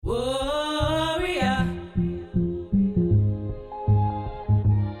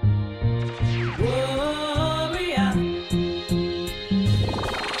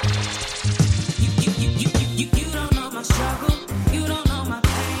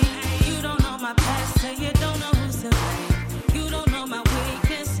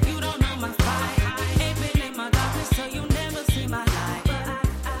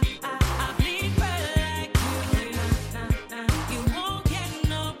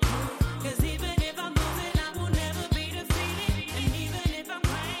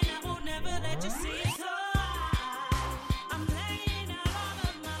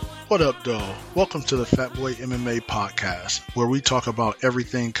What up, though? Welcome to the Fat Boy MMA podcast, where we talk about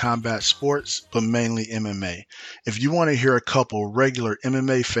everything combat sports, but mainly MMA. If you want to hear a couple regular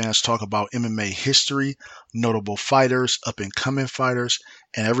MMA fans talk about MMA history, notable fighters, up-and-coming fighters,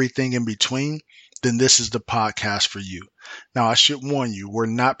 and everything in between, then this is the podcast for you. Now, I should warn you, we're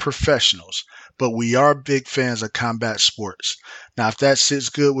not professionals, but we are big fans of combat sports. Now, if that sits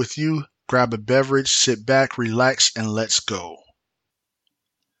good with you, grab a beverage, sit back, relax, and let's go.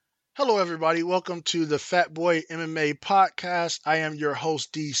 Hello, everybody. Welcome to the Fat Boy MMA podcast. I am your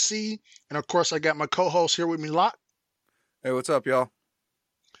host, DC. And of course, I got my co-host here with me, Locke. Hey, what's up, y'all?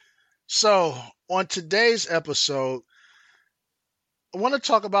 So, on today's episode, I want to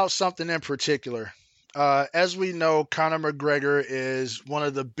talk about something in particular. As we know, Conor McGregor is one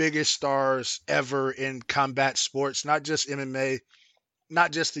of the biggest stars ever in combat sports, not just MMA,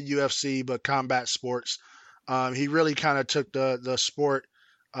 not just the UFC, but combat sports. He really kind of took the sport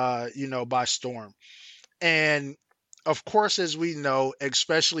by storm. And of course, as we know,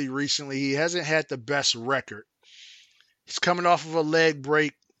 especially recently, he hasn't had the best record. He's coming off of a leg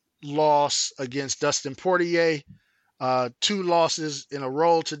break loss against Dustin Poirier, 2 losses in a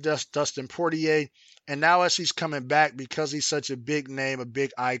row to Dustin Poirier. And now as he's coming back, because he's such a big name, a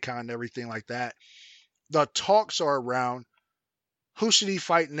big icon, everything like that, the talks are around who should he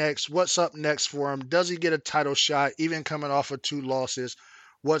fight next? What's up next for him? Does he get a title shot, even coming off of 2 losses?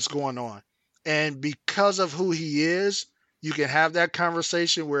 What's going on? And because of who he is, you can have that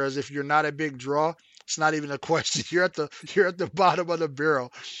conversation. Whereas if you're not a big draw, it's not even a question. You're at the bottom of the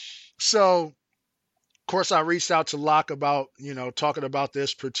barrel. So, of course, I reached out to Locke about talking about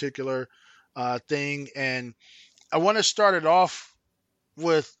this particular thing, and I want to start it off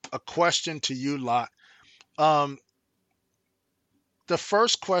with a question to you, Locke. The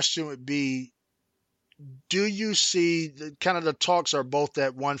first question would be, do you see kind of the talks are both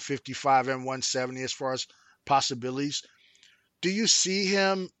at 155 and 170 as far as possibilities? Do you see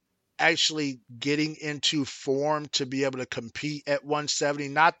him actually getting into form to be able to compete at 170?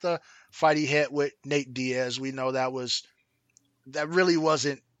 Not the fight he had with Nate Diaz. We know that really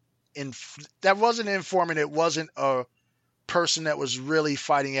wasn't in form, and it wasn't a person that was really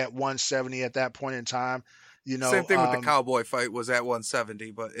fighting at 170 at that point in time. Same thing with the Cowboy fight was at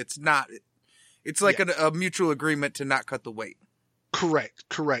 170, but it's not. It's like a mutual agreement to not cut the weight.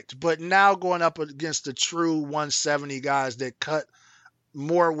 Correct. But now going up against the true 170 guys that cut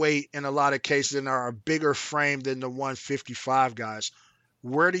more weight in a lot of cases and are a bigger frame than the 155 guys,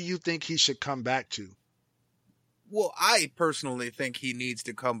 where do you think he should come back to? Well, I personally think he needs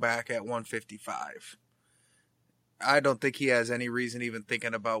to come back at 155. I don't think he has any reason even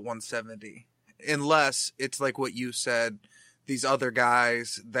thinking about 170. Unless it's like what you said, these other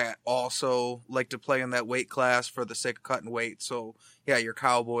guys that also like to play in that weight class for the sake of cutting weight. So, yeah, your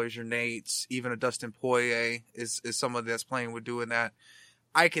Cowboys, your Nates, even a Dustin Poirier is someone that's playing with doing that.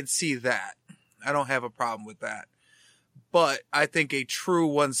 I can see that. I don't have a problem with that. But I think a true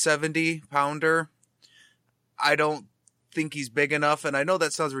 170-pounder, I don't think he's big enough. And I know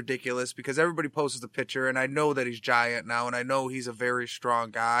that sounds ridiculous because everybody posts the picture, and I know that he's giant now, and I know he's a very strong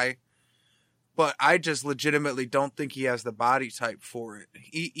guy. But I just legitimately don't think he has the body type for it.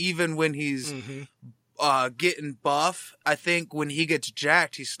 Even when he's getting buff, I think when he gets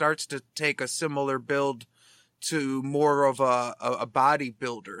jacked, he starts to take a similar build to more of a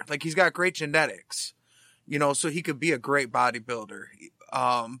bodybuilder. Like, he's got great genetics, so he could be a great bodybuilder.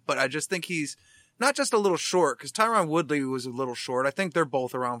 But I just think he's not just a little short, because Tyron Woodley was a little short. I think they're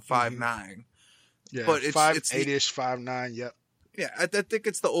both around 5'9". Yeah, but it's 5'8"-ish, 5'9", yep. Yeah, I think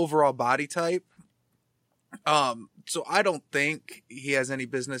it's the overall body type. So I don't think he has any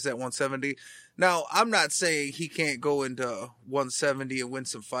business at 170. Now, I'm not saying he can't go into 170 and win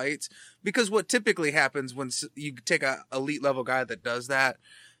some fights, because what typically happens when you take a elite level guy that does that,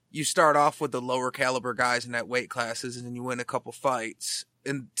 you start off with the lower caliber guys in that weight classes, and then you win a couple fights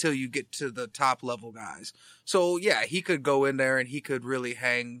until you get to the top level guys. So yeah, he could go in there and he could really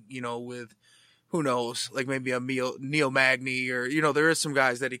hang, with, who knows, like maybe a Neil Magny, or, there is some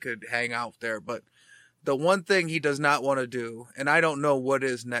guys that he could hang out there. But the one thing he does not want to do, and I don't know what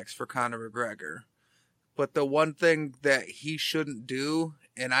is next for Conor McGregor, but the one thing that he shouldn't do,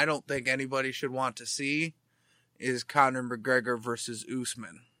 and I don't think anybody should want to see, is Conor McGregor versus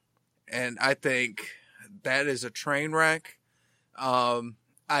Usman. And I think that is a train wreck.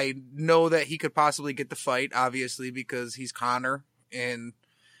 I know that he could possibly get the fight, obviously, because he's Conor and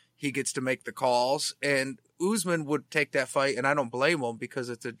he gets to make the calls. And Usman would take that fight, and I don't blame him, because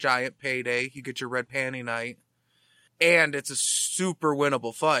it's a giant payday. You get your red panty night, and it's a super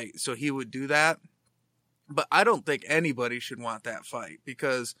winnable fight. So he would do that. But I don't think anybody should want that fight,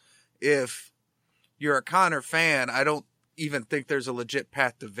 because if you're a Conor fan, I don't even think there's a legit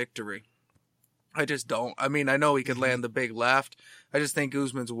path to victory. I just don't. I mean, I know he could land the big left. I just think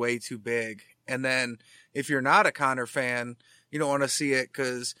Usman's way too big. And then if you're not a Conor fan, you don't want to see it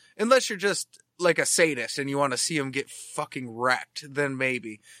because unless you're just like a sadist and you want to see him get fucking wrecked, then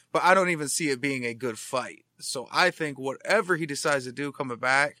maybe. But I don't even see it being a good fight. So I think whatever he decides to do coming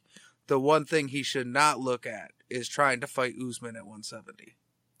back, the one thing he should not look at is trying to fight Usman at 170.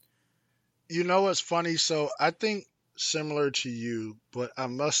 You know what's funny? So I think similar to you, but I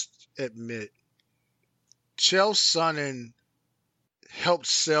must admit, Chael Sonnen helped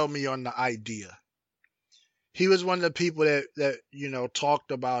sell me on the idea. He was one of the people that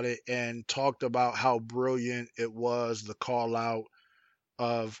talked about it and talked about how brilliant it was, the call out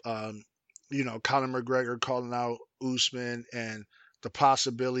of Conor McGregor calling out Usman and the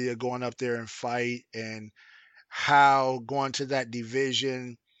possibility of going up there and fight, and how going to that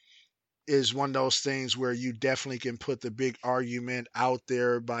division is one of those things where you definitely can put the big argument out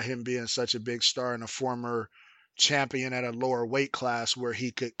there by him being such a big star and a former champion at a lower weight class where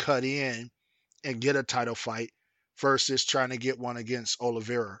he could cut in and get a title fight versus trying to get one against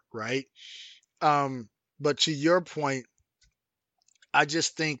Oliveira, right? But to your point, I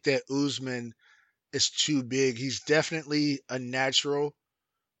just think that Usman is too big. He's definitely a natural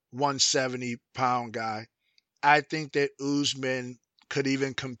 170-pound guy. I think that Usman could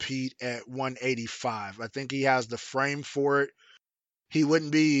even compete at 185. I think he has the frame for it. He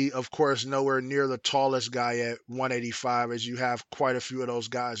wouldn't be, of course, nowhere near the tallest guy at 185, as you have quite a few of those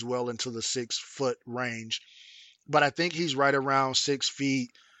guys well into the 6-foot range. But I think he's right around 6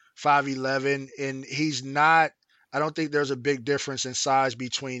 feet, 5'11", and he's not. I don't think there's a big difference in size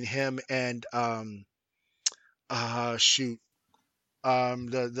between him and the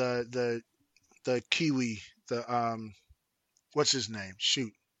Kiwi, what's his name?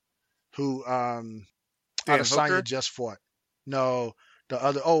 Who Adesanya just fought. No, the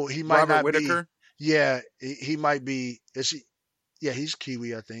other. Oh, he might Robert not Whittaker? be. Yeah, he might be. Is he? Yeah, he's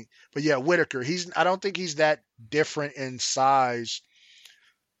Kiwi, I think. But yeah, Whittaker. I don't think he's that different in size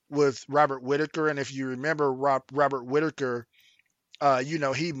with Robert Whittaker. And if you remember Robert Whittaker,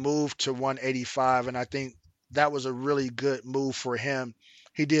 he moved to 185, and I think that was a really good move for him.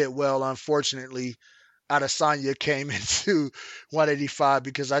 He did well. Unfortunately, Adesanya came into 185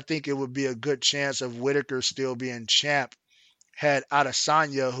 because I think it would be a good chance of Whittaker still being champ had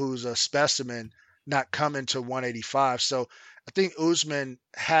Adesanya, who's a specimen, not come into 185. So I think Usman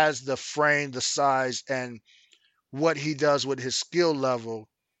has the frame, the size, and what he does with his skill level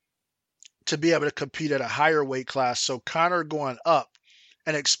to be able to compete at a higher weight class. So Conor going up,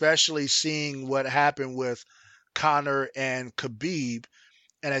 and especially seeing what happened with Conor and Khabib,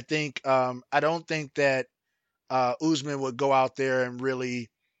 and I think I don't think that Usman would go out there and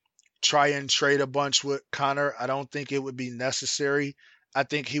really try and trade a bunch with Conor. I don't think it would be necessary. I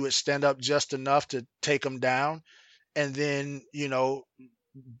think he would stand up just enough to take him down, and then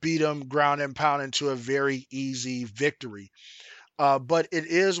beat him ground and pound into a very easy victory. But it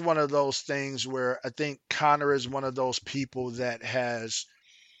is one of those things where I think Conor is one of those people that has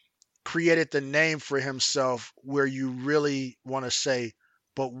created the name for himself where you really want to say,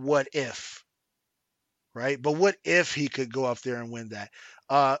 but what if? Right? But what if he could go up there and win that?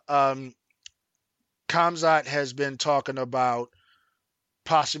 Khamzat has been talking about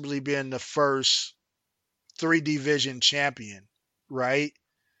possibly being the first 3-division champion, right?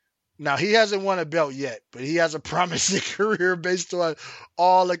 Now, he hasn't won a belt yet, but he has a promising career based on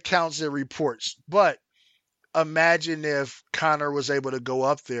all accounts and reports. But imagine if Conor was able to go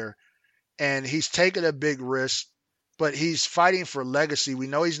up there, and he's taking a big risk, but he's fighting for legacy. We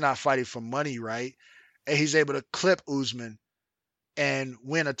know he's not fighting for money, right? And he's able to clip Usman and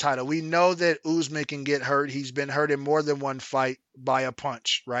win a title. We know that Usman can get hurt. He's been hurt in more than one fight by a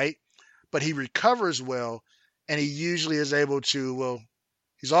punch, right? But he recovers well, and he usually is able to,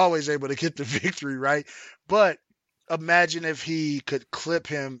 he's always able to get the victory, right? But imagine if he could clip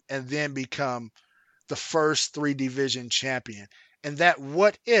him and then become the first 3-division champion. And that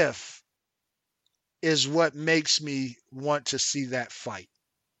what if is what makes me want to see that fight.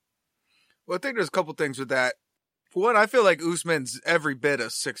 Well, I think there's a couple things with that. For one, I feel like Usman's every bit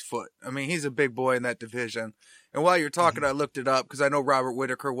of 6 foot. I mean, he's a big boy in that division. And while you're talking, I looked it up because I know Robert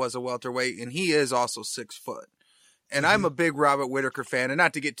Whittaker was a welterweight, and he is also 6 foot. And I'm a big Robert Whittaker fan. And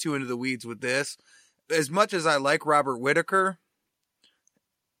not to get too into the weeds with this, as much as I like Robert Whittaker,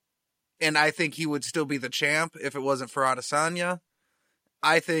 and I think he would still be the champ if it wasn't for Adesanya,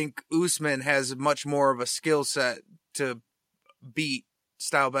 I think Usman has much more of a skill set to beat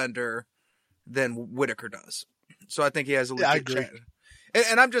Stylebender than Whittaker does. So I think he has a legit chance.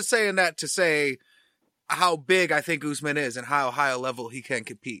 And I'm just saying that to say how big I think Usman is and how high a level he can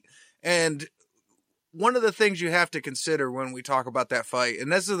compete. And one of the things you have to consider when we talk about that fight,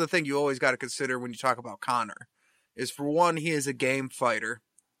 and this is the thing you always got to consider when you talk about Conor, is for one, he is a game fighter,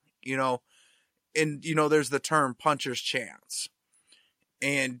 and there's the term puncher's chance.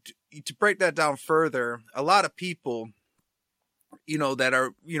 And to break that down further, a lot of people, that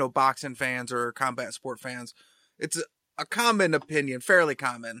are, boxing fans or combat sport fans, it's a common opinion, fairly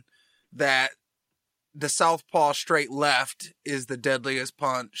common, that the southpaw straight left is the deadliest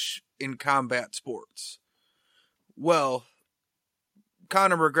punch in combat sports. Well,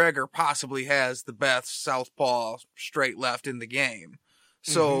 Conor McGregor possibly has the best southpaw straight left in the game.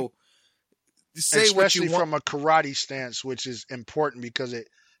 So, say especially what you want from a karate stance, which is important because it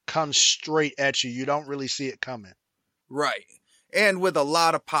comes straight at you. You don't really see it coming. Right. And with a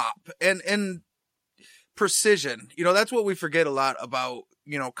lot of pop and precision. That's what we forget a lot about,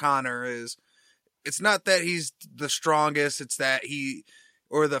 Conor is it's not that he's the strongest, it's that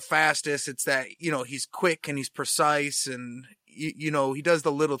or the fastest, it's that, he's quick and he's precise and, he does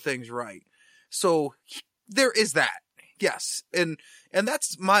the little things right. So there is that. Yes. And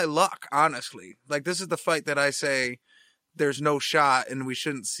that's my luck, honestly. Like, this is the fight that I say there's no shot and we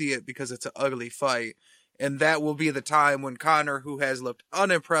shouldn't see it because it's an ugly fight. And that will be the time when Conor, who has looked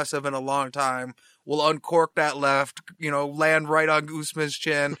unimpressive in a long time, will uncork that left, land right on Usman's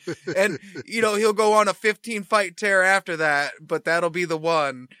chin. And, he'll go on a 15-fight tear after that, but that'll be the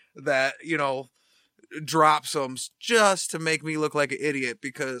one that, drops him just to make me look like an idiot.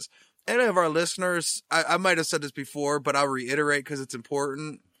 Because any of our listeners, I might have said this before, but I'll reiterate because it's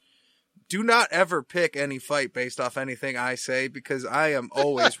important. Do not ever pick any fight based off anything I say because I am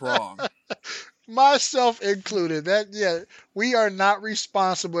always wrong. Myself included. We are not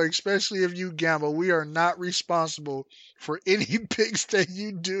responsible, especially if you gamble. We are not responsible for any picks that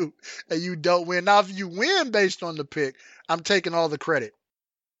you do and you don't win. Now, if you win based on the pick, I'm taking all the credit.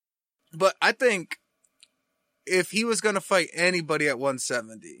 But I think if he was going to fight anybody at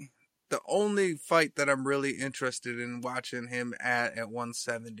 170, the only fight that I'm really interested in watching him at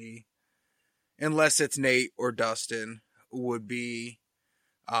 170, unless it's Nate or Dustin, would be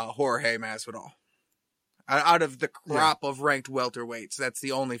Jorge Masvidal. Out of the crop of ranked welterweights, that's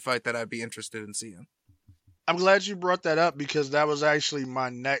the only fight that I'd be interested in seeing. I'm glad you brought that up because that was actually my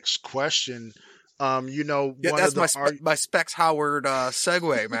next question. That's my Specs Howard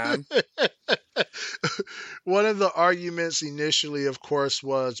segue, man. One of the arguments initially, of course,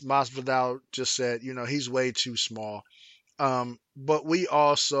 was Masvidal just said, he's way too small. But we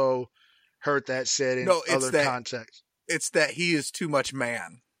also heard that said in other contexts. It's that he is too much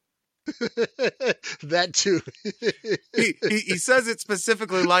man. That too. he says it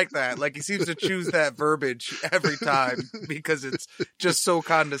specifically like that. Like he seems to choose that verbiage every time because it's just so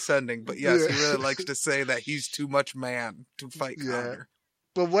condescending. But yes, he really likes to say that he's too much man to fight Conor.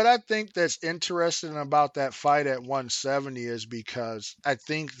 But what I think that's interesting about that fight at 170 is because I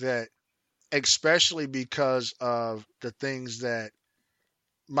think that, especially because of the things that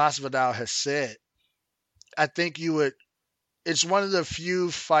Masvidal has said, I think it's one of the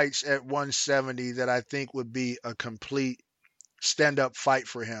few fights at 170 that I think would be a complete stand-up fight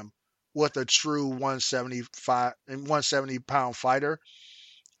for him with a true 170 pound fighter.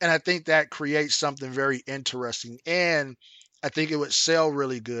 And I think that creates something very interesting. And I think it would sell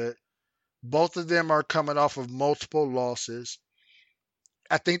really good. Both of them are coming off of multiple losses.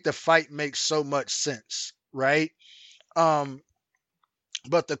 I think the fight makes so much sense, right?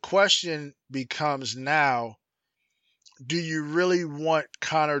 But the question becomes now, do you really want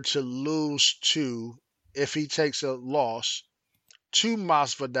Conor to lose if he takes a loss, to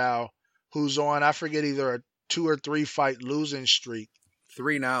Masvidal, who's on, I forget, either a 2 or 3 fight losing streak?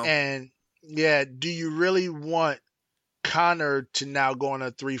 3 now. And do you really want Conor to now go on a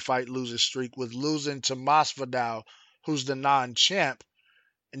 3 fight losing streak with losing to Masvidal, who's the non-champ?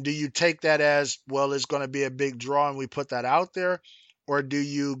 And do you take that as, well, it's going to be a big draw and we put that out there? Or do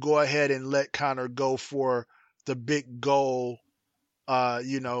you go ahead and let Conor go for the big goal,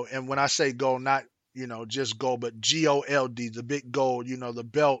 and when I say goal, not, just goal, but GOLD, the big goal, the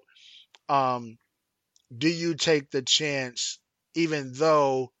belt. Do you take the chance, even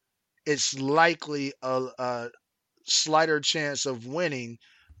though it's likely a slighter chance of winning,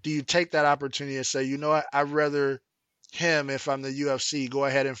 do you take that opportunity and say, you know what, I'd rather him, if I'm the UFC, go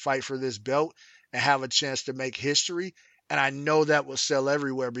ahead and fight for this belt and have a chance to make history? And I know that will sell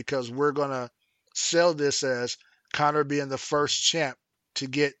everywhere because we're going to sell this as Conor being the first champ to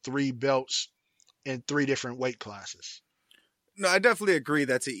get 3 belts in 3 different weight classes. No, I definitely agree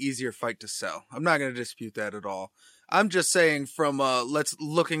that's an easier fight to sell. I'm not going to dispute that at all. I'm just saying from let's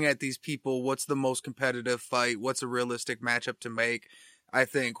looking at these people, what's the most competitive fight? What's a realistic matchup to make? I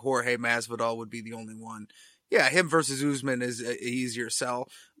think Jorge Masvidal would be the only one. Yeah, him versus Usman is an easier sell.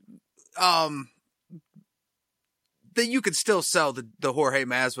 That you could still sell the Jorge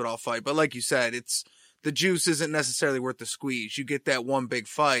Masvidal fight, but like you said, it's the juice isn't necessarily worth the squeeze. You get that one big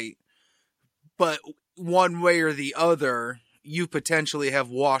fight, but one way or the other, you potentially have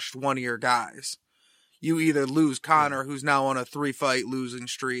washed one of your guys. You either lose Conor, who's now on a 3-fight losing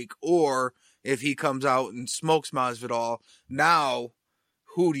streak, or if he comes out and smokes Masvidal, now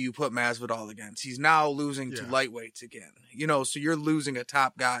who do you put Masvidal against? He's now losing to lightweights again. So you're losing a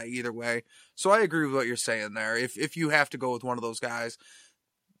top guy either way. So I agree with what you're saying there. If you have to go with one of those guys,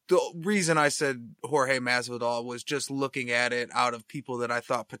 the reason I said Jorge Masvidal was just looking at it out of people that I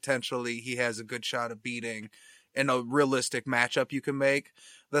thought potentially he has a good shot of beating in a realistic matchup you can make.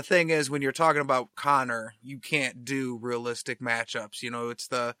 The thing is, when you're talking about Conor, you can't do realistic matchups.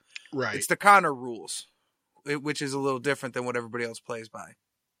 It's the Conor rules, which is a little different than what everybody else plays by.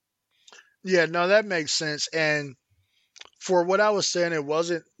 Yeah, no, that makes sense. And for what I was saying, it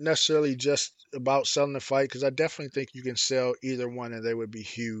wasn't necessarily just about selling the fight, because I definitely think you can sell either one and they would be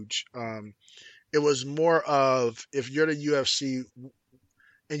huge. It was more of, if you're the UFC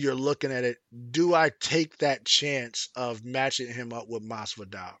and you're looking at it, do I take that chance of matching him up with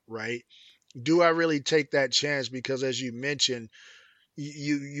Masvidal, right? Do I really take that chance? Because as you mentioned,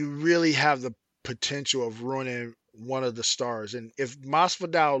 you really have the potential of ruining one of the stars. And if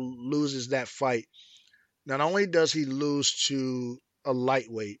Masvidal loses that fight, not only does he lose to a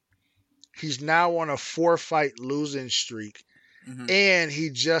lightweight, he's now on a 4-fight losing streak, and he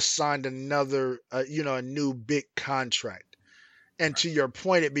just signed another, a new big contract. And to your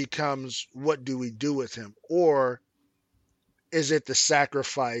point, it becomes, what do we do with him? Or is it the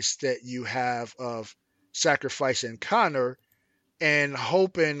sacrifice that you have of sacrificing Conor and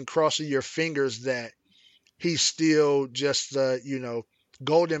hoping, crossing your fingers, that he's still just the,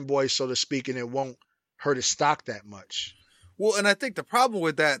 golden boy, so to speak, and it won't hurt his stock that much? Well, and I think the problem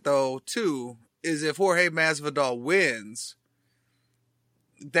with that, though, too, is if Jorge Masvidal wins,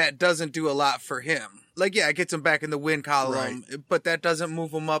 that doesn't do a lot for him. Like, yeah, it gets him back in the win column, but that doesn't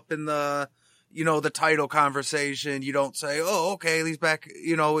move him up in the, the title conversation. You don't say, oh, okay, he's back.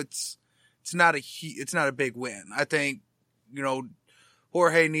 It's not a big win. I think,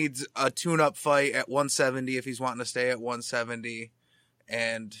 Jorge needs a tune-up fight at 170 if he's wanting to stay at 170.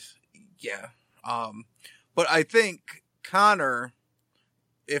 And yeah. But I think Conor,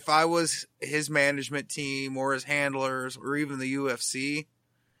 if I was his management team or his handlers or even the UFC,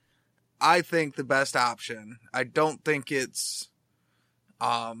 I think the best option, I don't think it's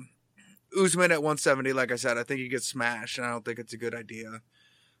Usman at 170. Like I said, I think he gets smashed, and I don't think it's a good idea.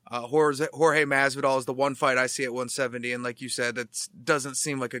 Jorge Masvidal is the one fight I see at 170, and like you said, that doesn't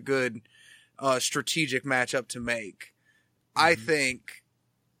seem like a good strategic matchup to make. I think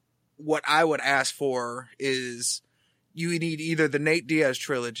what I would ask for is you need either the Nate Diaz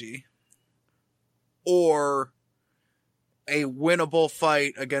trilogy or a winnable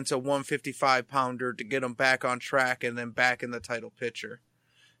fight against a 155-pounder to get him back on track and then back in the title picture.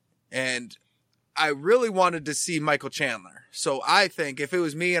 And I really wanted to see Michael Chandler. So I think if it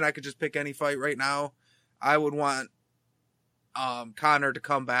was me and I could just pick any fight right now, I would want Conor to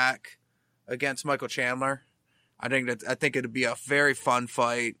come back against Michael Chandler. I think it'd be a very fun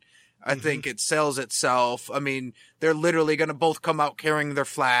fight. I think it sells itself. I mean, they're literally going to both come out carrying their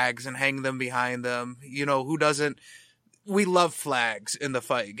flags and hang them behind them. Who doesn't? We love flags in the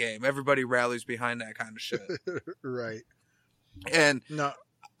fight game. Everybody rallies behind that kind of shit. Right. And no,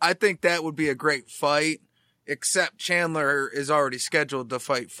 I think that would be a great fight, except Chandler is already scheduled to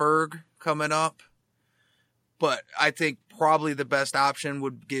fight Ferg coming up. But I think probably the best option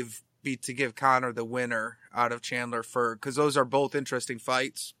would be to give Conor the winner out of Chandler Ferg, because those are both interesting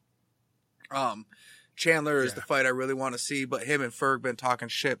fights. Chandler is the fight I really want to see, but him and Ferg been talking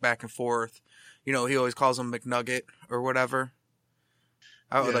shit back and forth. He always calls him McNugget or whatever.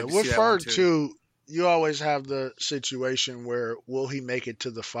 I would like to with see that Ferg one too, you always have the situation where, will he make it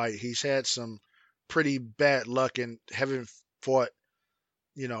to the fight? He's had some pretty bad luck and haven't fought,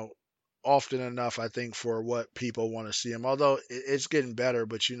 often enough, I think, for what people want to see him. Although it's getting better,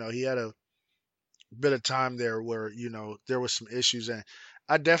 but he had a bit of time there where there was some issues, and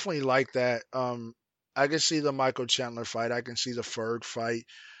I definitely like that. I can see the Michael Chandler fight. I can see the Ferg fight.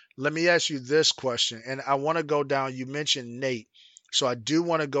 Let me ask you this question, and I want to go down. You mentioned Nate, so I do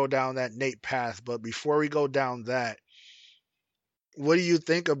want to go down that Nate path. But before we go down that, what do you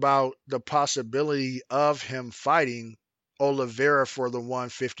think about the possibility of him fighting Oliveira for the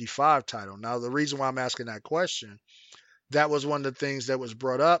 155 title. Now, the reason why I'm asking that question, that was one of the things that was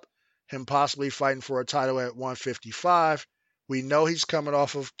brought up, him possibly fighting for a title at 155. We know he's coming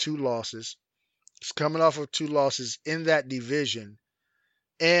off of 2 losses. He's coming off of 2 losses in that division,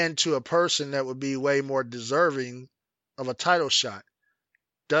 and to a person that would be way more deserving of a title shot.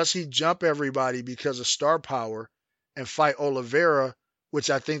 Does he jump everybody because of star power and fight Oliveira, which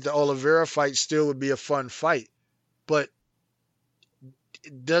I think the Oliveira fight still would be a fun fight. But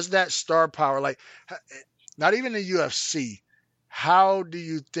does that star power, like, not even the UFC, how do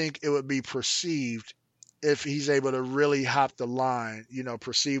you think it would be perceived if he's able to really hop the line,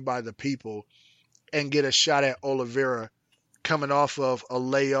 perceived by the people, and get a shot at Oliveira coming off of a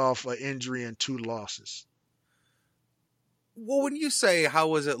layoff, an injury, and 2 losses? Well, when you say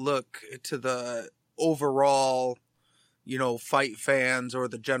how does it look to the overall, fight fans or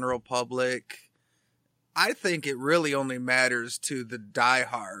the general public, I think it really only matters to the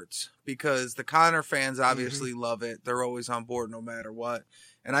diehards, because the Conor fans obviously love it. They're always on board no matter what.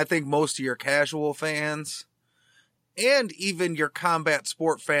 And I think most of your casual fans and even your combat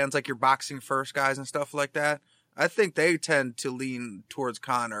sport fans, like your boxing first guys and stuff like that, I think they tend to lean towards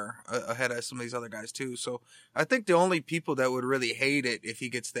Conor ahead of some of these other guys too. So I think the only people that would really hate it if he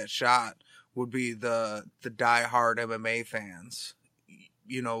gets that shot would be the diehard MMA fans,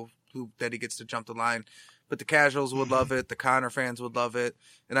 that he gets to jump the line. But the casuals would love it. The Conor fans would love it.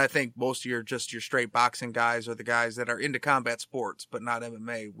 And I think most of your straight boxing guys, or the guys that are into combat sports but not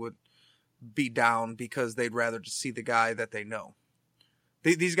MMA, would be down because they'd rather just see the guy that they know.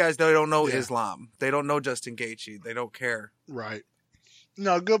 These guys, they don't know Islam. They don't know Justin Gaethje. They don't care. Right.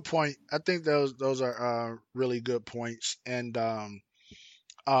 No, good point. I think those are really good points. And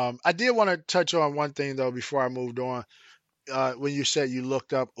I did want to touch on one thing, though, before I moved on. When you said you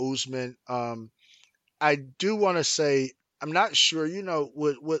looked up Usman, I do want to say, I'm not sure,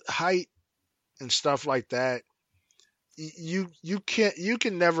 with height and stuff like that, you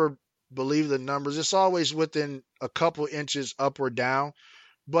can never believe the numbers. It's always within a couple inches up or down.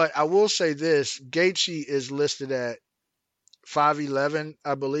 But I will say this, Gaethje is listed at 5'11",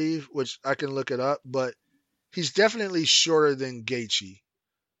 I believe, which I can look it up, but he's definitely shorter than Gaethje.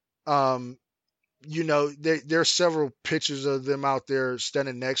 There's several pictures of them out there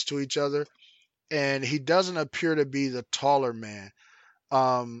standing next to each other, and he doesn't appear to be the taller man.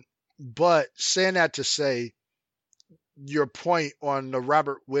 But saying that to say, your point on the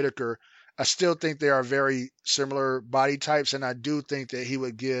Robert Whittaker, I still think they are very similar body types, and I do think that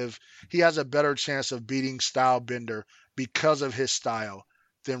he has a better chance of beating Stylebender because of his style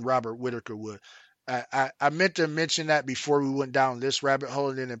than Robert Whittaker would. I meant to mention that before we went down this rabbit hole,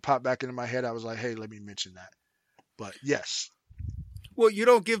 and then it popped back into my head. I was like, hey, let me mention that. But yes. Well, you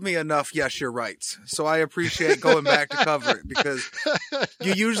don't give me enough yes, you're right. So I appreciate going back to cover it, because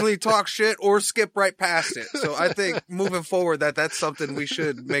you usually talk shit or skip right past it. So I think moving forward that's something we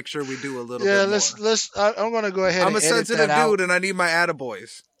should make sure we do a little bit more. I'm going to go ahead and edit that out. I'm a sensitive dude and I need my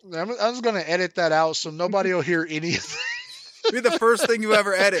attaboys. I'm just going to edit that out so nobody will hear anything. Be the first thing you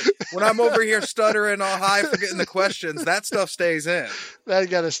ever edit. When I'm over here stuttering all high, forgetting the questions, that stuff stays in. That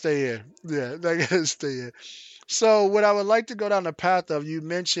got to stay in. Yeah, that got to stay in. So what I would like to go down the path of, you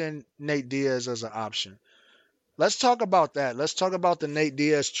mentioned Nate Diaz as an option. Let's talk about that. Let's talk about the Nate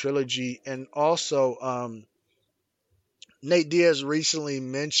Diaz trilogy. And also, Nate Diaz recently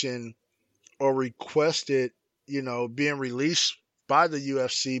mentioned or requested, being released by the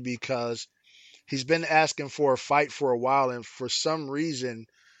UFC because he's been asking for a fight for a while, and for some reason,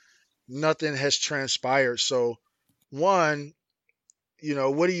 nothing has transpired. So, one,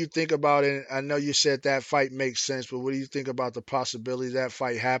 what do you think about it? I know you said that fight makes sense, but what do you think about the possibility of that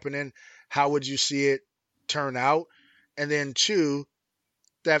fight happening? How would you see it turn out? And then 2,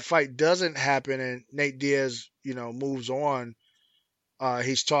 that fight doesn't happen and Nate Diaz, moves on.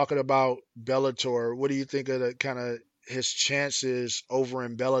 He's talking about Bellator. What do you think of the kind of his chances over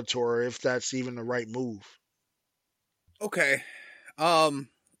in Bellator, if that's even the right move? Okay.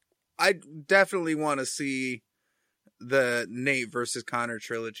 I definitely want to see the Nate versus Conor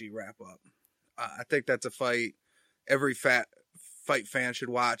trilogy wrap up. I think that's a fight every fight fan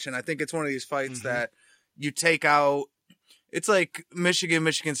should watch. And I think it's one of these fights that you take out. It's like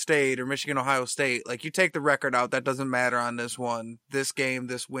Michigan State or Michigan, Ohio State. Like, you take the record out, that doesn't matter on this one. This game,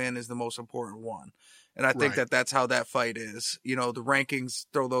 this win is the most important one. And I think that's how that fight is. The rankings,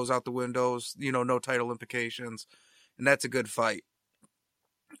 throw those out the windows, no title implications. And that's a good fight.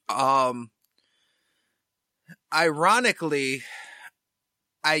 Ironically,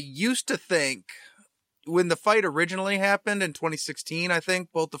 I used to think when the fight originally happened in 2016, I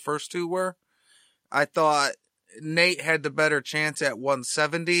think both the first 2 were, I thought Nate had the better chance at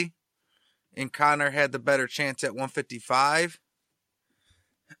 170 and Conor had the better chance at 155.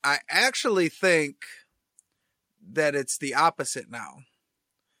 I actually think that it's the opposite now.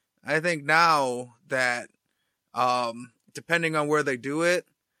 I think now that, depending on where they do it,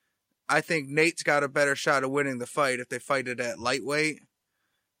 I think Nate's got a better shot of winning the fight if they fight it at lightweight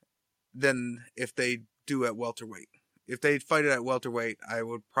than if they do at welterweight. If they fight it at welterweight, I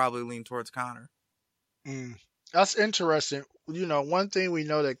would probably lean towards Conor. That's interesting. You know, one thing we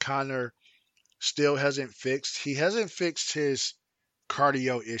know that Conor still hasn't fixed, he hasn't fixed his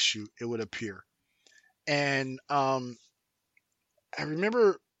cardio issue, it would appear. And I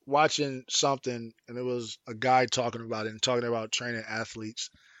remember watching something, and it was a guy talking about it and talking about training athletes.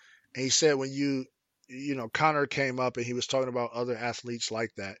 And he said when Conor came up and he was talking about other athletes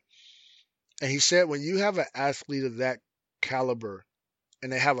like that. And he said when you have an athlete of that caliber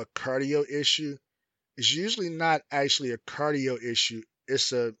and they have a cardio issue, it's usually not actually a cardio issue.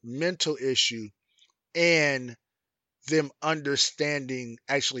 It's a mental issue and them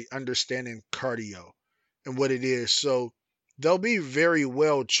actually understanding cardio and what it is. So they'll be very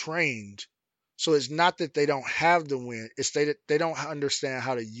well trained. So it's not that they don't have the win. It's that they don't understand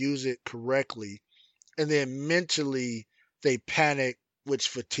how to use it correctly. And then mentally they panic, which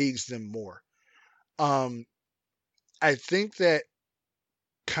fatigues them more. I think that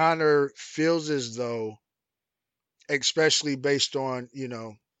Conor feels as though, especially based on,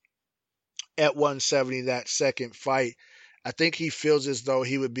 at 170, that second fight, I think he feels as though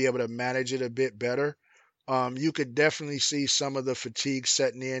he would be able to manage it a bit better. You could definitely see some of the fatigue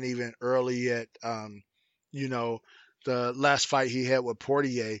setting in even early at, the last fight he had with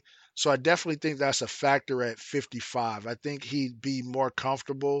Poirier. So I definitely think that's a factor at 55. I think he'd be more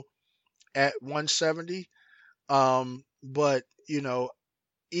comfortable at 170. But,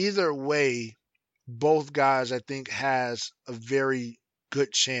 either way, both guys, I think, has a very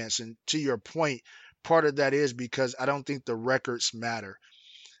good chance. And to your point, part of that is because I don't think the records matter.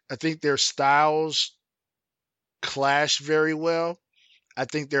 I think their styles clash very well. I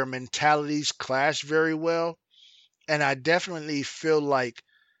think their mentalities clash very well. And I definitely feel like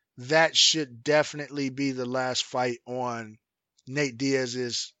that should definitely be the last fight on Nate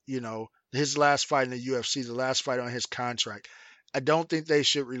Diaz's, his last fight in the UFC, the last fight on his contract. I don't think they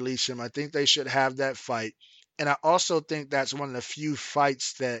should release him. I think they should have that fight. And I also think that's one of the few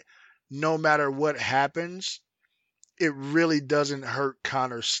fights that no matter what happens, it really doesn't hurt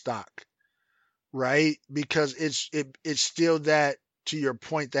Conor's stock, right? Because it's still that, to your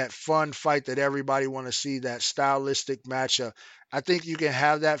point, that fun fight that everybody want to see, that stylistic matchup. I think you can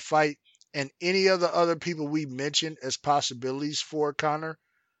have that fight and any of the other people we mentioned as possibilities for Conor,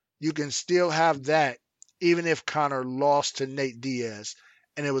 you can still have that even if Conor lost to Nate Diaz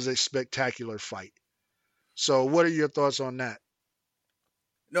and it was a spectacular fight. So what are your thoughts on that?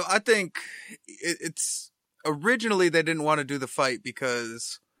 No, I think it's originally they didn't want to do the fight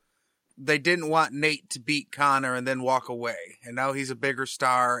because they didn't want Nate to beat Conor and then walk away. And now he's a bigger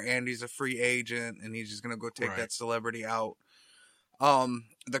star and he's a free agent and he's just going to go take that celebrity out.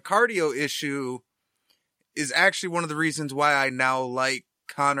 The cardio issue is actually one of the reasons why I now like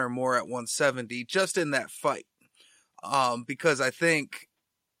Conor more at 170, just in that fight. Because I think,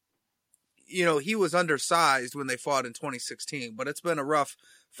 he was undersized when they fought in 2016, but it's been a rough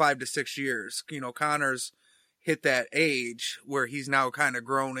 5 to 6 years. Conor's hit that age where he's now kind of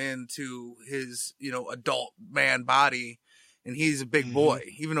grown into his, adult man body, and he's a big boy,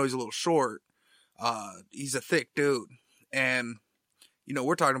 even though he's a little short. He's a thick dude. And,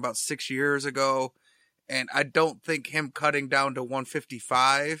 we're talking about 6 years ago, and I don't think him cutting down to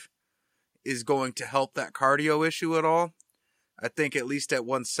 155 is going to help that cardio issue at all. I think at least at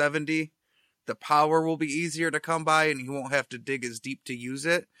 170, the power will be easier to come by and he won't have to dig as deep to use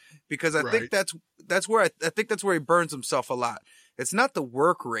it, because I think that's where I think that's where he burns himself a lot. It's not the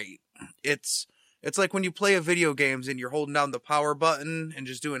work rate. It's like when you play a video games and you're holding down the power button and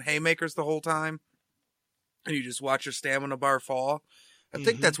just doing haymakers the whole time and you just watch your stamina bar fall. I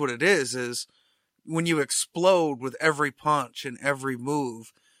think that's what it is when you explode with every punch and every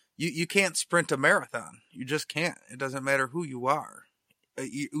move, you can't sprint a marathon. You just can't. It doesn't matter who you are.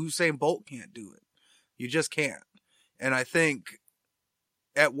 Usain Bolt can't do it. You just can't. And I think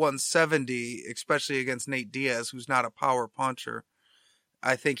at 170, especially against Nate Diaz, who's not a power puncher,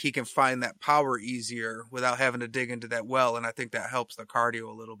 I think he can find that power easier without having to dig into that well. And I think that helps the cardio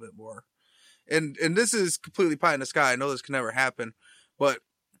a little bit more. And this is completely pie in the sky. I know this can never happen, but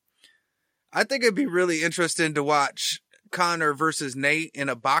I think it'd be really interesting to watch Conor versus Nate in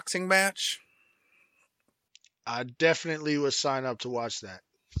a boxing match. I definitely would sign up to watch that.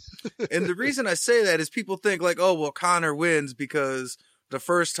 And the reason I say that is people think like, oh, well, Conor wins because the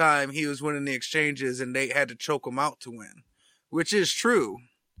first time he was winning the exchanges and they had to choke him out to win, which is true.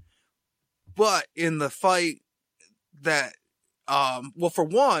 But in the fight that, well, for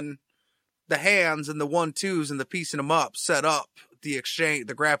one, the hands and the 1-2s and the piecing them up set up the exchange,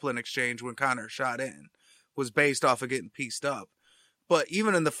 the grappling exchange when Conor shot in was based off of getting pieced up. But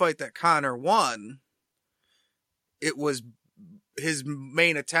even in the fight that Conor won, it was his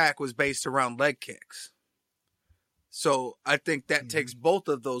main attack was based around leg kicks. So I think that takes both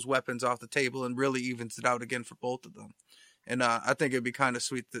of those weapons off the table and really evens it out again for both of them. And I think it'd be kind of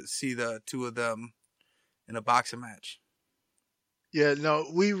sweet to see the two of them in a boxing match. Yeah, no,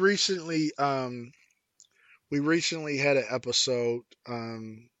 we recently had an episode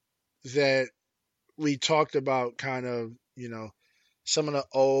that we talked about kind of, some of the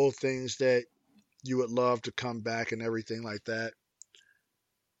old things that you would love to come back and everything like that.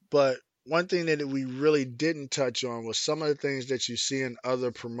 But one thing that we really didn't touch on was some of the things that you see in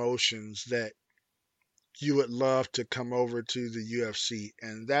other promotions that you would love to come over to the UFC.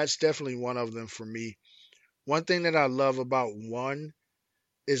 And that's definitely one of them for me. One thing that I love about ONE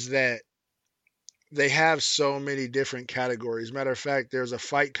is that they have so many different categories. Matter of fact, there's a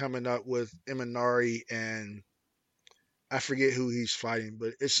fight coming up with Imanari and I forget who he's fighting,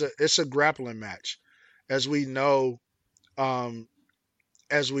 but it's a grappling match. As we know, ONE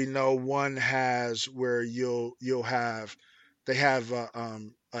has where you'll have they have a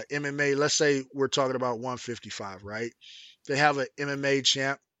MMA. Let's say we're talking about 155, right? They have an MMA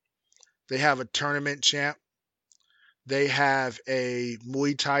champ. They have a tournament champ. They have a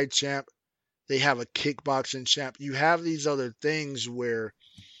Muay Thai champ. They have a kickboxing champ. You have these other things where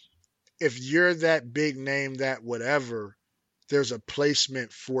if you're that big name, that whatever, there's a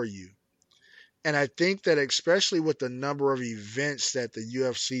placement for you. And I think that especially with the number of events that the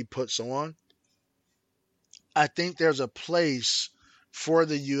UFC puts on, I think there's a place for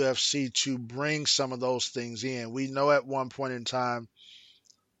the UFC to bring some of those things in. We know at one point in time,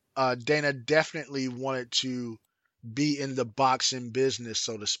 Dana definitely wanted to be in the boxing business,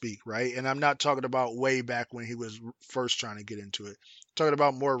 so to speak, right? And I'm not talking about way back when he was first trying to get into it. I'm talking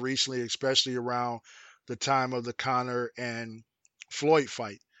about more recently, especially around the time of the Conor and Floyd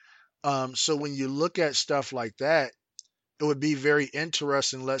fight. So when you look at stuff like that, it would be very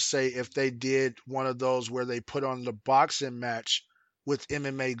interesting, let's say, if they did one of those where they put on the boxing match with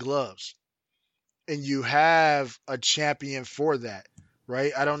MMA gloves and you have a champion for that,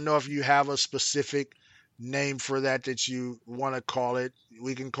 right? I don't know if you have a specific name for that you want to call it.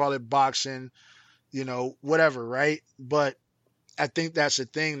 We can call it boxing, whatever, right? But I think that's the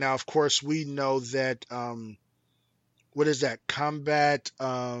thing. Now, of course, we know that, what is that? Combat,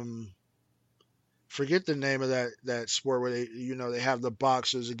 forget the name of that sport where they have the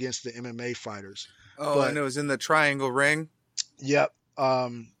boxers against the MMA fighters. Oh, and it was in the triangle ring. Yep.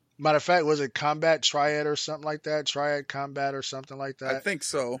 Matter of fact, was it Combat Triad or something like that? Triad Combat or something like that? I think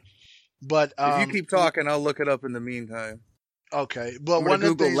so. But if you keep talking, I'll look it up in the meantime. Okay, but I'm gonna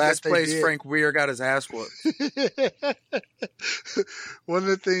Google last place Frank Weir got his ass whooped. One of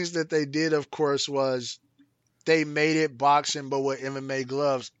the things that they did, of course, was they made it boxing, but with MMA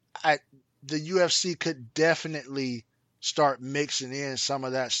gloves. The UFC could definitely start mixing in some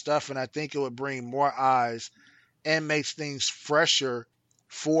of that stuff, and I think it would bring more eyes and makes things fresher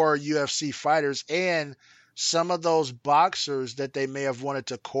for UFC fighters and some of those boxers that they may have wanted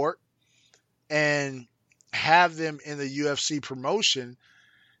to court and have them in the UFC promotion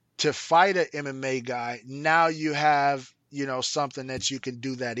to fight an MMA guy. Now you have, something that you can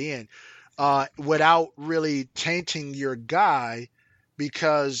do that in without really tainting your guy,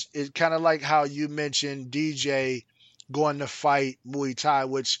 because it's kind of like how you mentioned DJ going to fight Muay Thai,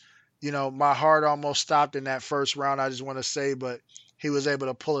 which, my heart almost stopped in that first round, I just want to say, but he was able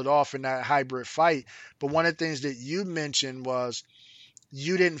to pull it off in that hybrid fight. But one of the things that you mentioned was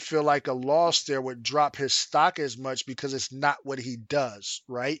you didn't feel like a loss there would drop his stock as much because it's not what he does,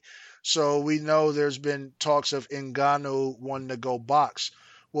 right? So we know there's been talks of Ngannou wanting to go box.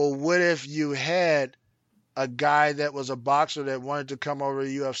 Well, what if you had a guy that was a boxer that wanted to come over to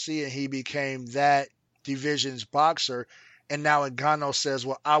the UFC and he became that division's boxer, and now Ngannou says,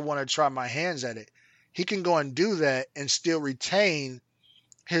 well, I want to try my hands at it. He can go and do that and still retain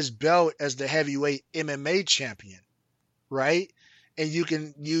his belt as the heavyweight MMA champion, right? And you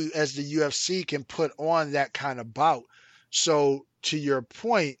as the UFC can put on that kind of bout. So to your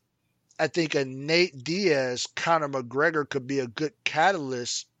point, I think a Nate Diaz, Conor McGregor could be a good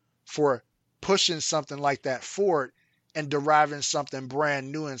catalyst for pushing something like that forward and deriving something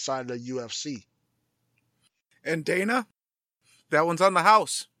brand new inside the UFC. And Dana, that one's on the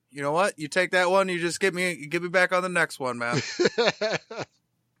house. You know what? You take that one, you just get me back on the next one, man.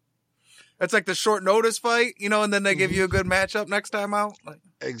 That's like the short notice fight, and then they give you a good matchup next time out.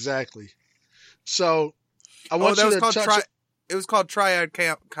 Exactly. So I want you to touch. It was called Triad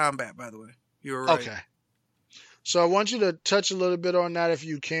Combat, by the way. You were right. Okay. So I want you to touch a little bit on that if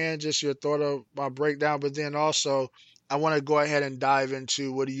you can, just your thought of my breakdown. But then also, I want to go ahead and dive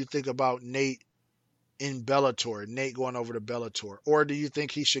into what do you think about Nate in Bellator? Nate going over to Bellator, or do you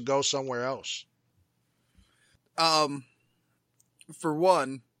think he should go somewhere else? For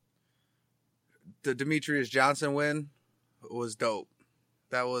one, the Demetrius Johnson win was dope.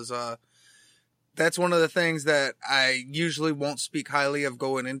 That was that's one of the things that I usually won't speak highly of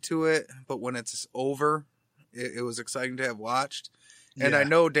going into it, but when it's over, it was exciting to have watched. And I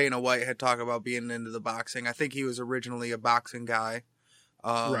know Dana White had talked about being into the boxing. I think he was originally a boxing guy.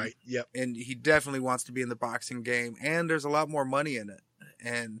 Right. Yep. And he definitely wants to be in the boxing game, and there's a lot more money in it.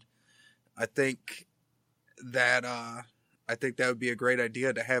 And I think that would be a great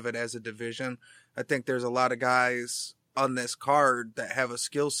idea to have it as a division. I think there's a lot of guys on this card that have a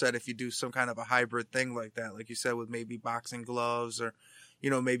skill set if you do some kind of a hybrid thing like that, like you said, with maybe boxing gloves, or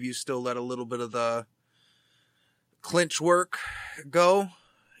maybe you still let a little bit of the clinch work go,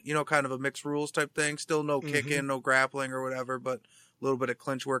 kind of a mixed rules type thing, still no kicking, no grappling or whatever, but a little bit of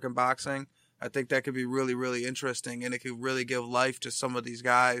clinch work and boxing. I think that could be really, really interesting, and it could really give life to some of these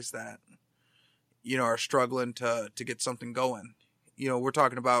guys that are struggling to get something going. We're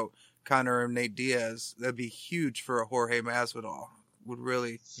talking about Conor and Nate Diaz. That'd be huge for a Jorge Masvidal. Would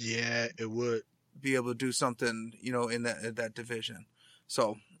really, it would be able to do something, in that division.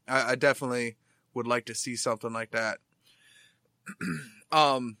 So I definitely would like to see something like that.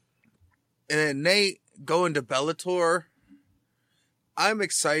 And then Nate going to Bellator. I'm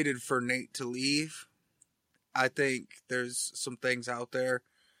excited for Nate to leave. I think there's some things out there.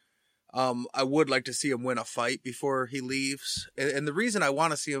 I would like to see him win a fight before he leaves. And the reason I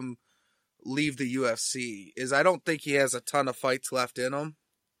want to see him leave the UFC is I don't think he has a ton of fights left in him.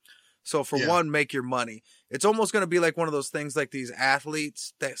 So for one, make your money. It's almost going to be like one of those things like these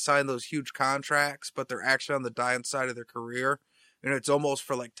athletes that sign those huge contracts, but they're actually on the dying side of their career. And it's almost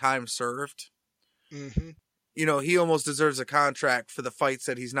for like time served. Mm-hmm. He almost deserves a contract for the fights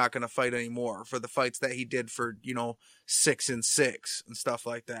that he's not going to fight anymore, for the fights that he did for, 6-6 and stuff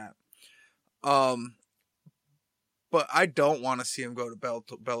like that. But I don't want to see him go to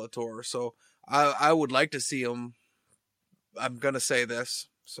Bellator. So I would like to see him. I'm going to say this,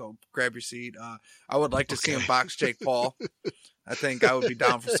 so grab your seat. I would like to see him box Jake Paul. I think I would be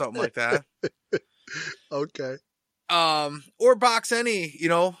down for something like that. Okay. Or box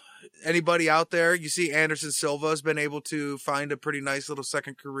anybody out there. You see Anderson Silva has been able to find a pretty nice little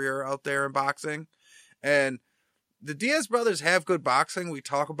second career out there in boxing. And the Diaz brothers have good boxing. We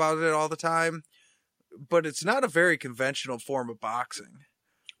talk about it all the time. But it's not a very conventional form of boxing.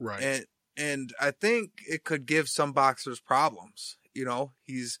 Right. And I think it could give some boxers problems.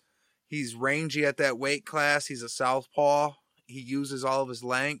 He's rangy at that weight class. He's a southpaw. He uses all of his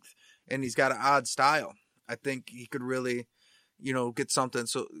length, and he's got an odd style. I think he could really, get something.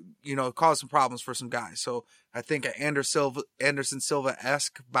 So, cause some problems for some guys. So I think an Anderson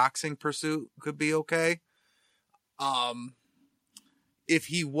Silva-esque boxing pursuit could be okay. If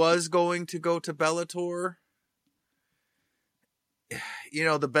he was going to go to Bellator,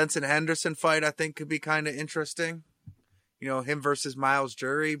 the Benson Henderson fight, I think could be kind of interesting. Him versus Miles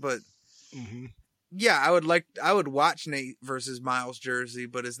Jury, but yeah, I would watch Nate versus Miles Jury,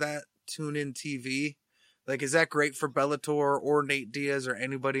 but is that tune-in TV? Like, is that great for Bellator or Nate Diaz or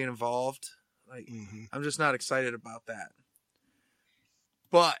anybody involved? Like, I'm just not excited about that.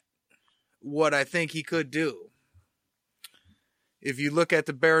 But what I think he could do, if you look at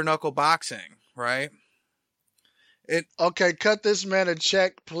the bare knuckle boxing, right? Okay, cut this man a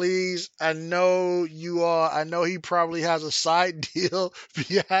check, please. I know he probably has a side deal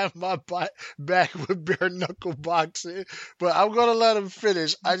behind my back with bare knuckle boxing, but I'm going to let him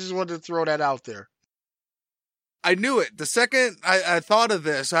finish. I just wanted to throw that out there. I knew it. The second I thought of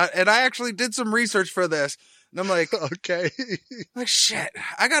this, and I actually did some research for this, and I'm like, okay. Like, shit,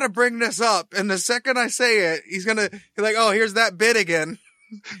 I got to bring this up. And the second I say it, he's like, oh, here's that bit again.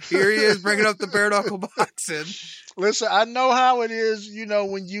 Here he is bringing up the bare knuckle boxing. Listen, I know how it is.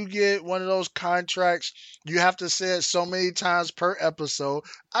 When you get one of those contracts, you have to say it so many times per episode.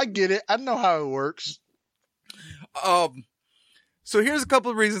 I get it. I know how it works. So here's a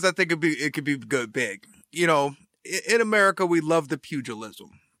couple of reasons I think it could be good, big. In America, we love the pugilism.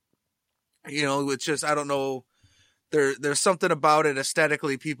 It's just, I don't know. There's something about it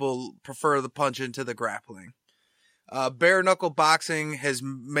aesthetically. People prefer the punch into the grappling. Bare knuckle boxing is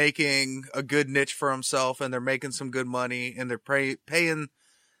making a good niche for himself, and they're making some good money, and they're paying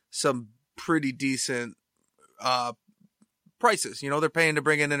some pretty decent prices. You know, they're paying to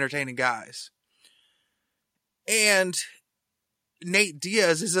bring in entertaining guys. And Nate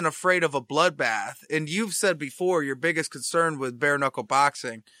Diaz isn't afraid of a bloodbath. And you've said before, your biggest concern with bare knuckle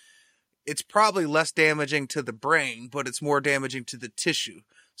boxing, it's probably less damaging to the brain, but it's more damaging to the tissue.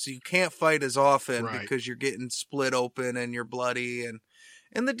 So you can't fight as often because you're getting split open and you're bloody.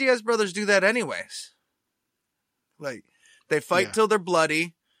 And the Diaz brothers do that anyways. Like, they fight till they're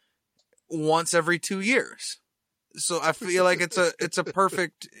bloody once every 2 years. So I feel like it's a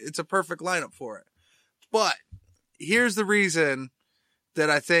perfect lineup for it. But here's the reason that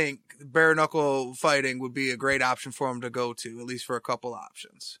I think bare knuckle fighting would be a great option for him to go to, at least for a couple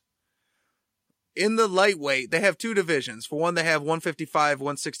options. In the lightweight, they have two divisions. For one, they have 155,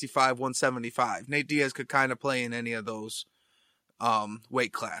 165, 175. Nate Diaz could kind of play in any of those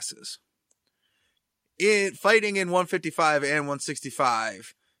weight classes. Fighting in 155 and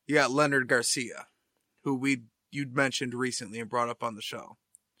 165, you got Leonard Garcia, who you'd mentioned recently and brought up on the show.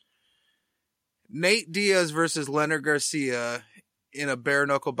 Nate Diaz versus Leonard Garcia in a bare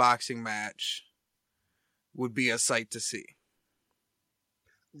knuckle boxing match would be a sight to see.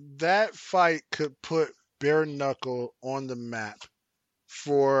 That fight could put bare knuckle on the map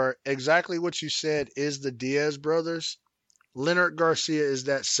for exactly what you said is the Diaz brothers. Leonard Garcia is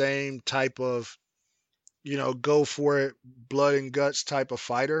that same type of, go for it, blood and guts type of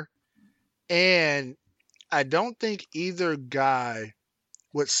fighter. And I don't think either guy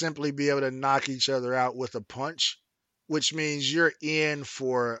would simply be able to knock each other out with a punch, which means you're in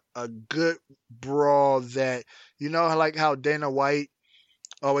for a good brawl that, like how Dana White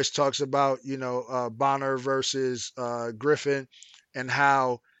always talks about, Bonner versus Griffin, and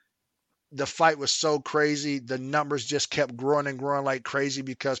how the fight was so crazy. The numbers just kept growing and growing like crazy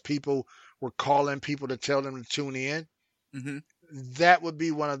because people were calling people to tell them to tune in. Mm-hmm. That would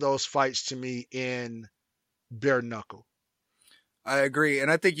be one of those fights to me in bare knuckle. I agree.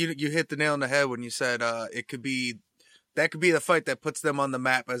 And I think you hit the nail on the head when you said that could be the fight that puts them on the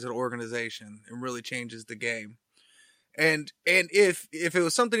map as an organization and really changes the game. And if it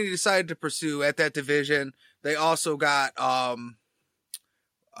was something he decided to pursue at that division, they also got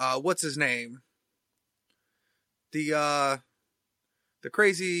what's his name? The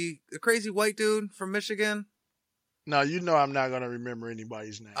crazy white dude from Michigan. No, I'm not gonna remember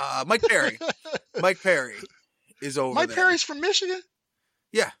anybody's name. Mike Perry. Mike Perry is over there. Mike Perry's from Michigan?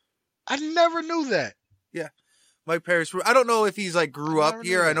 Yeah. I never knew that. Yeah. Mike Perry's I don't know if he's like grew up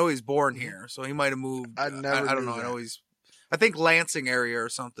here. I know he's born here, so he might have moved. I don't know. That. I think Lansing area or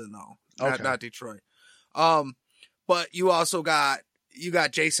something though. Okay. Not Detroit. But you also got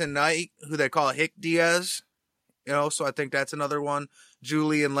Jason Knight, who they call Hick Diaz. So I think that's another one.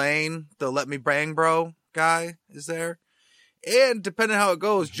 Julian Lane, the Let Me Bang Bro guy, is there. And depending on how it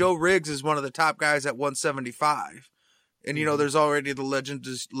goes, Joe Riggs is one of the top guys at 175. And, there's already the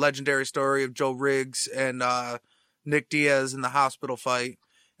legendary story of Joe Riggs and Nick Diaz in the hospital fight.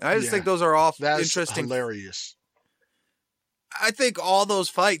 And I just think those are all interesting. Hilarious. I think all those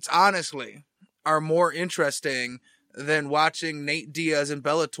fights, honestly, are more interesting than watching Nate Diaz and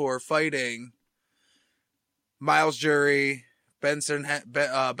Bellator fighting Miles Jury, Benson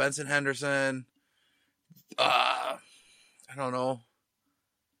Henderson, I don't know,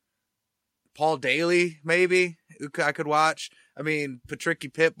 Paul Daly, maybe, I could watch. I mean,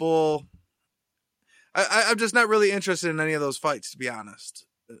 Patricky Pitbull. I'm just not really interested in any of those fights, to be honest.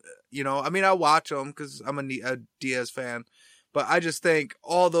 I'll watch them because I'm a Diaz fan, but I just think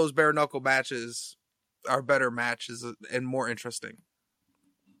all those bare knuckle matches are better matches and more interesting.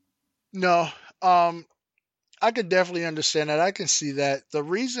 No, I could definitely understand that. I can see that. The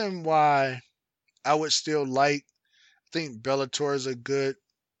reason why I would still think Bellator is a good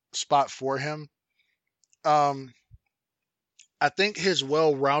spot for him. I think his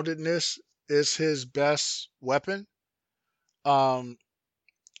well-roundedness is his best weapon. I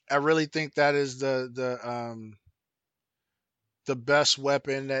really think that is the best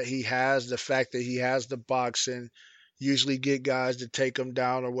weapon that he has. The fact that he has the boxing, usually get guys to take him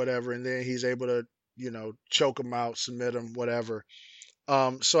down or whatever, and then he's able to, choke him out, submit him, whatever.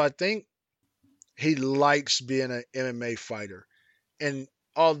 So I think he likes being an MMA fighter. And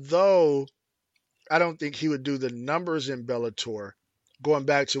although I don't think he would do the numbers in Bellator, going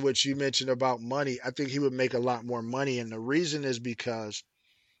back to what you mentioned about money, I think he would make a lot more money. And the reason is because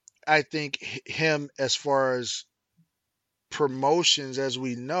I think him, as far as promotions, as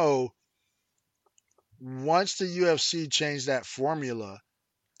we know, once the UFC changed that formula,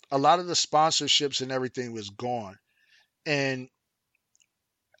 a lot of the sponsorships and everything was gone. And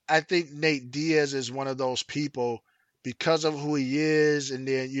I think Nate Diaz is one of those people because of who he is, and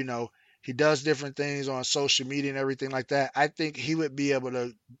then he does different things on social media and everything like that. I think he would be able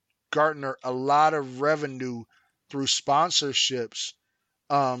to garner a lot of revenue through sponsorships,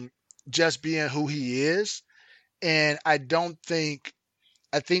 um, just being who he is. And I think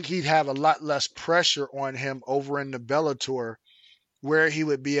he'd have a lot less pressure on him over in the Bellator, where he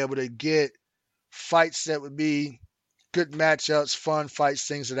would be able to get fights that would be good matchups, fun fights,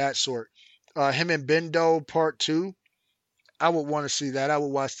 things of that sort. Him and Bendo Part 2, I would want to see that. I would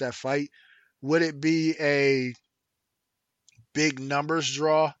watch that fight. Would it be a big numbers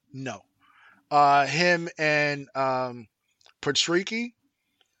draw? No. Him and Patricky,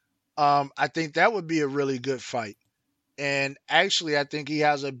 I think that would be a really good fight. And actually, I think he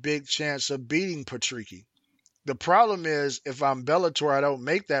has a big chance of beating Patricky. The problem is, if I'm Bellator, I don't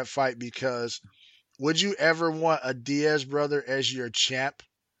make that fight because would you ever want a Diaz brother as your champ?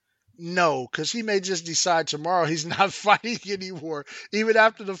 No, because he may just decide tomorrow he's not fighting anymore. Even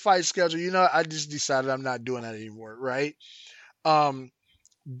after the fight schedule, I just decided I'm not doing that anymore, right? Um,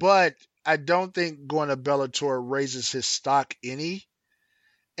 but I don't think going to Bellator raises his stock any.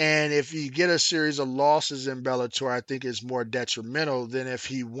 And if you get a series of losses in Bellator, I think it's more detrimental than if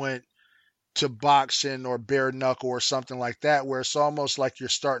he went to boxing or bare knuckle or something like that, where it's almost like you're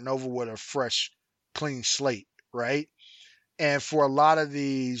starting over with a fresh, clean slate, right? And for a lot of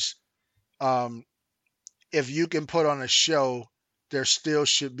these, um, if you can put on a show, there still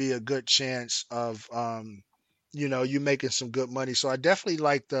should be a good chance of, you making some good money. So I definitely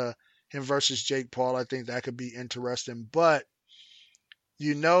like the him versus Jake Paul. I think that could be interesting. But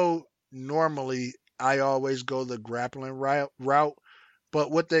you know, normally I always go the grappling route.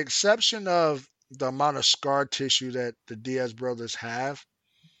 But with the exception of the amount of scar tissue that the Diaz brothers have,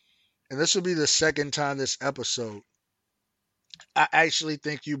 and this will be the second time this episode, I actually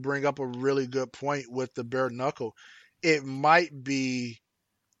think you bring up a really good point with the bare knuckle. It might be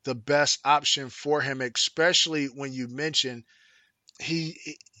the best option for him, especially when you mention he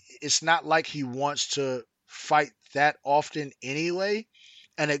it's not like he wants to fight that often anyway.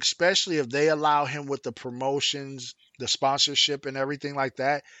 And especially if they allow him with the promotions, the sponsorship and everything like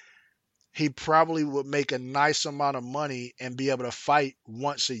that, he probably would make a nice amount of money and be able to fight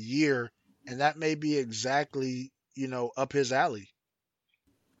once a year. And that may be exactly, up his alley.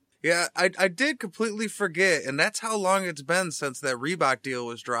 Yeah, I did completely forget, and that's how long it's been since that Reebok deal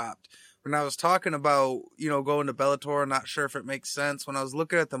was dropped. When I was talking about, going to Bellator, not sure if it makes sense. When I was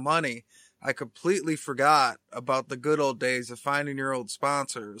looking at the money, I completely forgot about the good old days of finding your old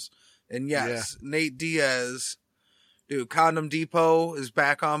sponsors. And Yeah. yes, Nate Diaz, dude, Condom Depot is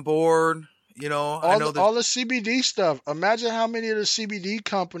back on board. I know there's All the CBD stuff. Imagine how many of the CBD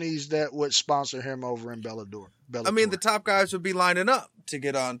companies that would sponsor him over in Bellator. I mean, the Bellator. top guys would be lining up to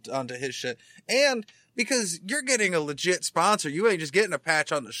get onto his shit. And because you're getting a legit sponsor, you ain't just getting a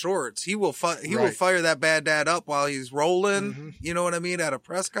patch on the shorts. He will Right. fire that bad dad up while he's rolling. Hmm. You know what I mean? At a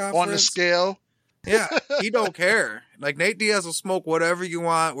press conference. On the scale. Yeah, he don't care. Like Nate Diaz will smoke whatever you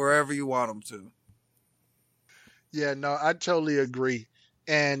want, wherever you want him to. Yeah, no, I totally agree.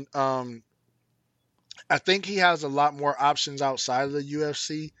 And I think he has a lot more options outside of the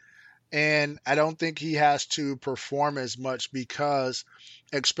UFC. And I don't think he has to perform as much because,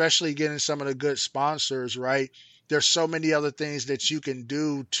 especially getting some of the good sponsors, right? There's so many other things that you can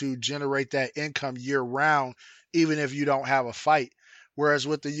do to generate that income year round, even if you don't have a fight. Whereas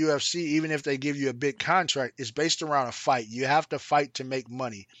with the UFC, even if they give you a big contract, it's based around a fight. You have to fight to make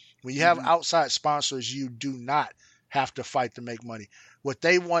money. When you have Mm-hmm. outside sponsors, you do not have to fight to make money. What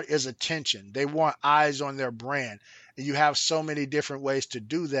they want is attention. They want eyes on their brand. And you have so many different ways to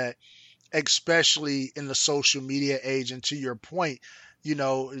do that, especially in the social media age. And to your point,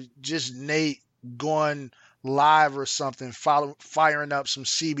 just Nate going live or something, firing up some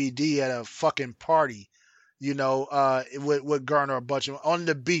CBD at a fucking party, it would garner a bunch of on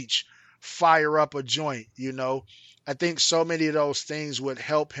the beach, fire up a joint, I think so many of those things would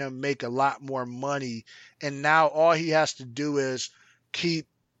help him make a lot more money. And now all he has to do is keep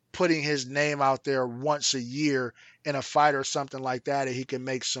putting his name out there once a year in a fight or something like that, and he can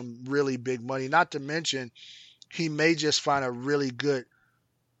make some really big money. Not to mention, he may just find a really good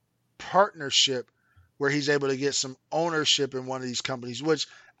partnership where he's able to get some ownership in one of these companies, which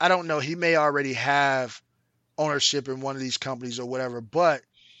I don't know. He may already have ownership in one of these companies or whatever, but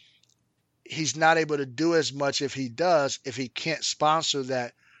he's not able to do as much if he can't sponsor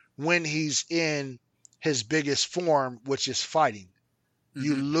that when he's in his biggest form, which is fighting.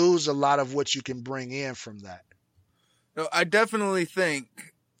 You Mm-hmm. lose a lot of what you can bring in from that. No, I definitely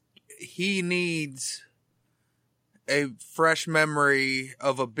think he needs a fresh memory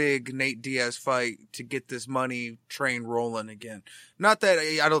of a big Nate Diaz fight to get this money train rolling again. Not that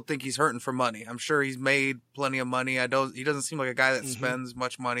I don't think he's hurting for money. I'm sure he's made plenty of money. He doesn't seem like a guy that spends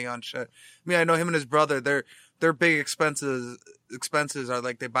much money on shit. I mean, I know him and his brother, their big expenses are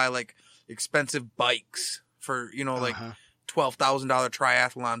like they buy like expensive bikes for, like $12,000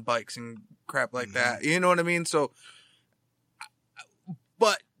 triathlon bikes and crap like that. You know what I mean? So,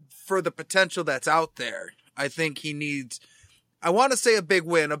 but for the potential that's out there, I think he needs, I want to say a big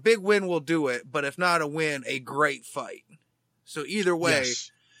win. A big win will do it, but if not a win, a great fight. So either way,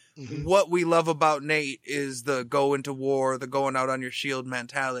 what we love about Nate is the go into war, the going out on your shield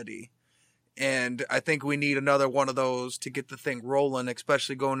mentality. And I think we need another one of those to get the thing rolling,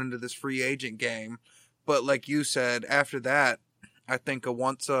 especially going into this free agent game. But like you said, after that, I think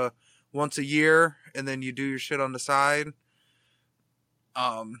once a year, and then you do your shit on the side.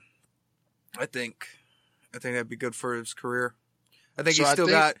 I think that'd be good for his career. I think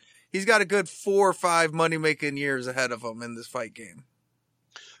he's got a good 4 or 5 money making years ahead of him in this fight game.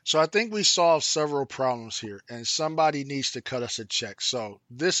 So I think we solved several problems here, and somebody needs to cut us a check. So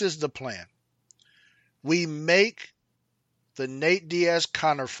this is the plan. We make the Nate Diaz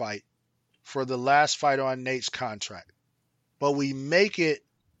Conor fight for the last fight on Nate's contract, but we make it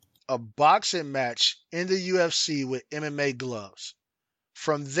a boxing match in the UFC with MMA gloves.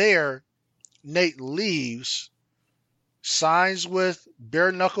 From there, Nate leaves, signs with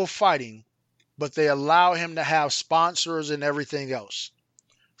Bare Knuckle Fighting, but they allow him to have sponsors and everything else.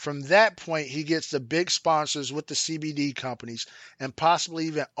 From that point, he gets the big sponsors with the CBD companies and possibly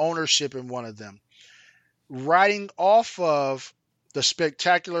even ownership in one of them. Riding off of the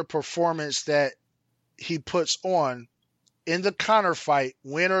spectacular performance that he puts on in the Conor fight,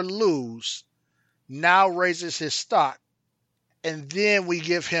 win or lose, now raises his stock. And then we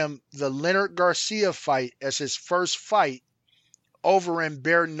give him the Leonard Garcia fight as his first fight over in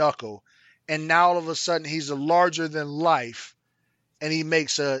Bare Knuckle. And now all of a sudden he's a larger than life and he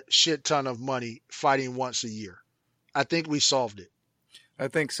makes a shit ton of money fighting once a year. I think we solved it. I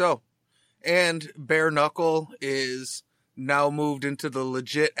think so. And Bare Knuckle is now moved into the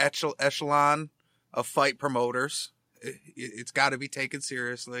legit echelon of fight promoters. It's got to be taken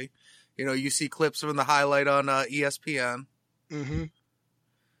seriously. You see clips from the highlight on ESPN.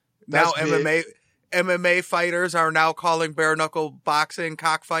 Now MMA fighters are now calling bare knuckle boxing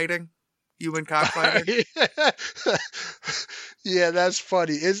cockfighting, human cockfighting. Yeah, that's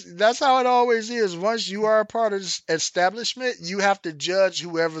funny. That's how it always is. Once you are a part of this establishment, you have to judge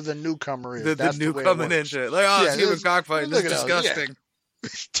whoever the newcomer is. The new coming in shit. Like, it's human cockfighting. This is disgusting. Yeah.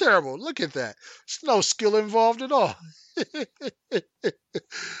 It's terrible. Look at that. There's no skill involved at all.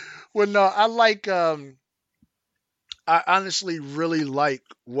 Well, no, I honestly really like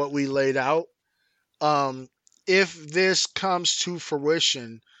what we laid out. If this comes to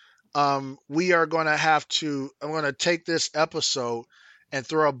fruition, we are going to I'm going to take this episode and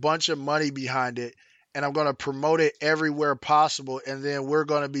throw a bunch of money behind it, and I'm going to promote it everywhere possible, and then we're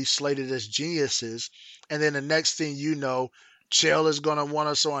going to be slated as geniuses. And then the next thing you know, Chael is going to want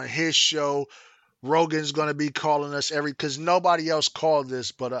us on his show. Rogan's going to be calling us because nobody else called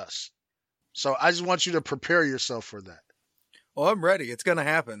this but us. So I just want you to prepare yourself for that. Well, I'm ready. It's going to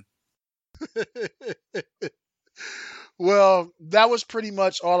happen. Well, that was pretty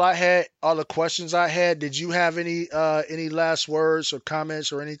much all I had, all the questions I had. Did you have any last words or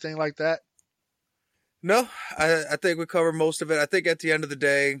comments or anything like that? No, I think we covered most of it. I think at the end of the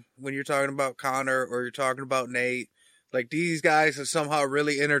day, when you're talking about Conor or you're talking about Nate, like these guys have somehow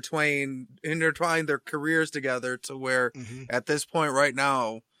really intertwined their careers together to where at this point right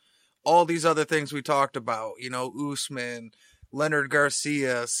now, all these other things we talked about, Usman, Leonard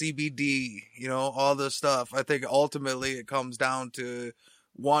Garcia, CBD, all this stuff. I think ultimately it comes down to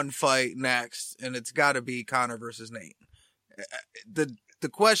one fight next, and it's got to be Conor versus Nate. The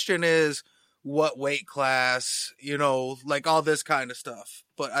question is what weight class, like all this kind of stuff.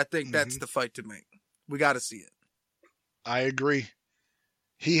 But I think that's the fight to make. We got to see it. I agree.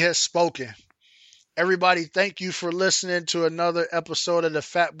 He has spoken. Everybody, thank you for listening to another episode of the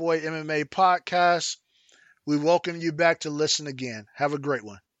Fat Boy MMA podcast. We welcome you back to listen again. Have a great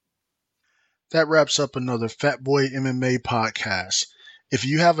one. That wraps up another Fat Boy MMA podcast. If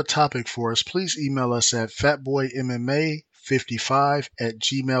you have a topic for us, please email us at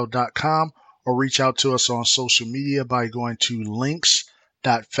fatboymma55@gmail.com or reach out to us on social media by going to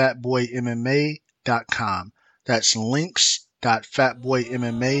links.fatboymma.com. That's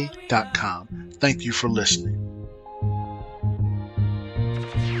links.fatboymma.com. Thank you for listening.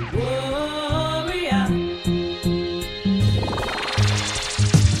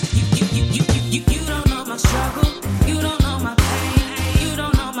 You don't know my struggle.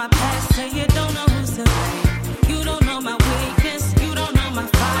 Can you